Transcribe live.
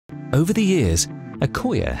Over the years,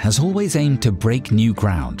 Akoya has always aimed to break new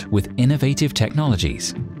ground with innovative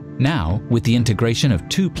technologies. Now, with the integration of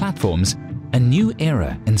two platforms, a new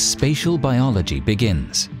era in spatial biology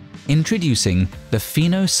begins. Introducing the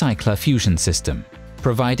PhenoCycler-Fusion system,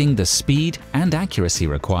 providing the speed and accuracy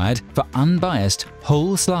required for unbiased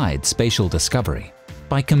whole-slide spatial discovery.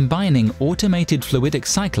 By combining automated fluidic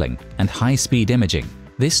cycling and high-speed imaging,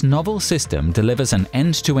 this novel system delivers an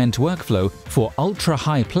end-to-end workflow for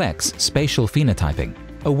ultra-high-plex spatial phenotyping,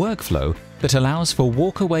 a workflow that allows for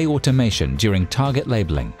walk-away automation during target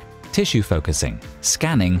labeling, tissue focusing,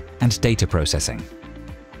 scanning, and data processing.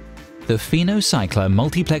 The PhenoCycler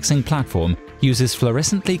multiplexing platform uses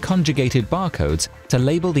fluorescently conjugated barcodes to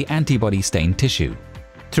label the antibody-stained tissue.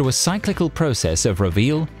 Through a cyclical process of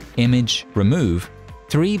reveal, image, remove,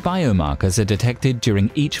 3 biomarkers are detected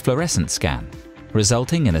during each fluorescent scan,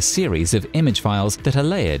 resulting in a series of image files that are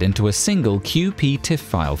layered into a single QP-TIFF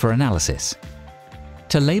file for analysis.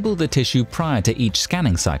 To label the tissue prior to each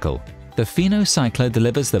scanning cycle, the PhenoCycler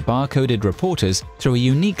delivers the barcoded reporters through a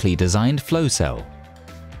uniquely designed flow cell.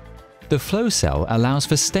 The flow cell allows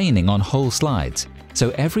for staining on whole slides, so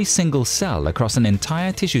every single cell across an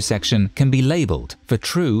entire tissue section can be labeled for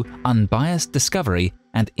true, unbiased discovery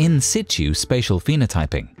and in situ spatial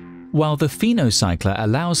phenotyping. While the PhenoCycler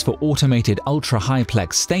allows for automated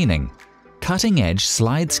ultra-high-plex staining, cutting-edge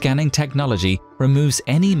slide scanning technology removes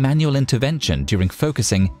any manual intervention during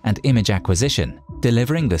focusing and image acquisition,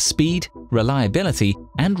 delivering the speed, reliability,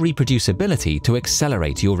 and reproducibility to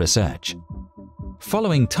accelerate your research.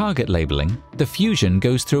 Following target labeling, the Fusion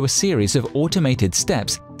goes through a series of automated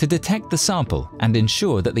steps to detect the sample and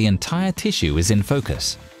ensure that the entire tissue is in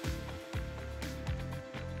focus.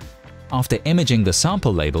 After imaging the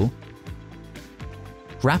sample label,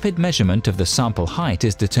 rapid measurement of the sample height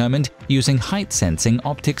is determined using height sensing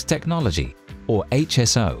optics technology, or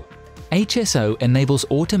HSO. HSO enables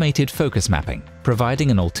automated focus mapping,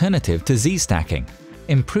 providing an alternative to Z-stacking,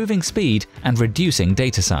 improving speed and reducing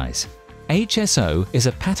data size. HSO is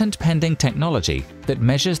a patent-pending technology that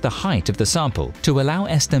measures the height of the sample to allow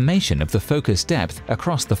estimation of the focus depth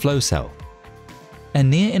across the flow cell. A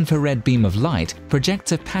near-infrared beam of light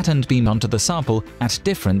projects a patterned beam onto the sample at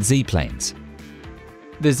different Z-planes.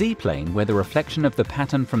 The Z-plane, where the reflection of the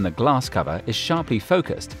pattern from the glass cover is sharply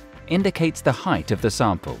focused, indicates the height of the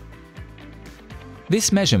sample.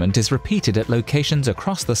 This measurement is repeated at locations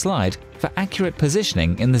across the slide for accurate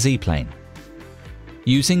positioning in the Z-plane.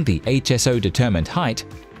 Using the HSO-determined height,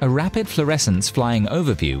 a rapid fluorescence flying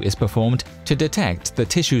overview is performed to detect the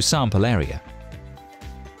tissue sample area.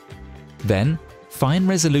 Then,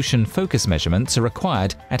 fine-resolution focus measurements are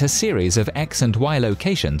required at a series of X and Y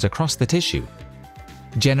locations across the tissue,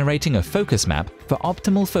 generating a focus map for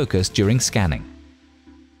optimal focus during scanning.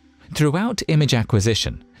 Throughout image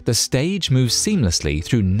acquisition, the stage moves seamlessly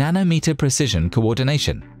through nanometer precision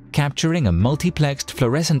coordination, capturing a multiplexed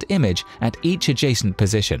fluorescent image at each adjacent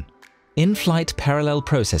position. In-flight parallel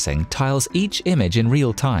processing tiles each image in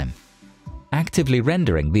real time, actively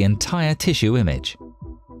rendering the entire tissue image.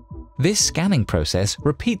 This scanning process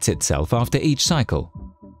repeats itself after each cycle,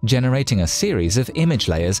 generating a series of image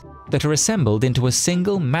layers that are assembled into a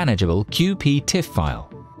single manageable QP-TIFF file,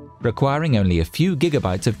 requiring only a few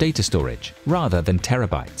gigabytes of data storage rather than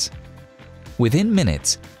terabytes. Within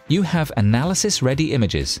minutes, you have analysis-ready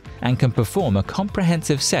images and can perform a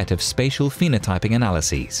comprehensive set of spatial phenotyping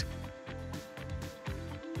analyses.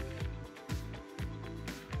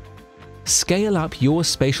 Scale up your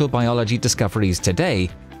spatial biology discoveries today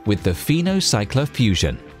with the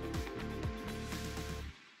PhenoCycler-Fusion.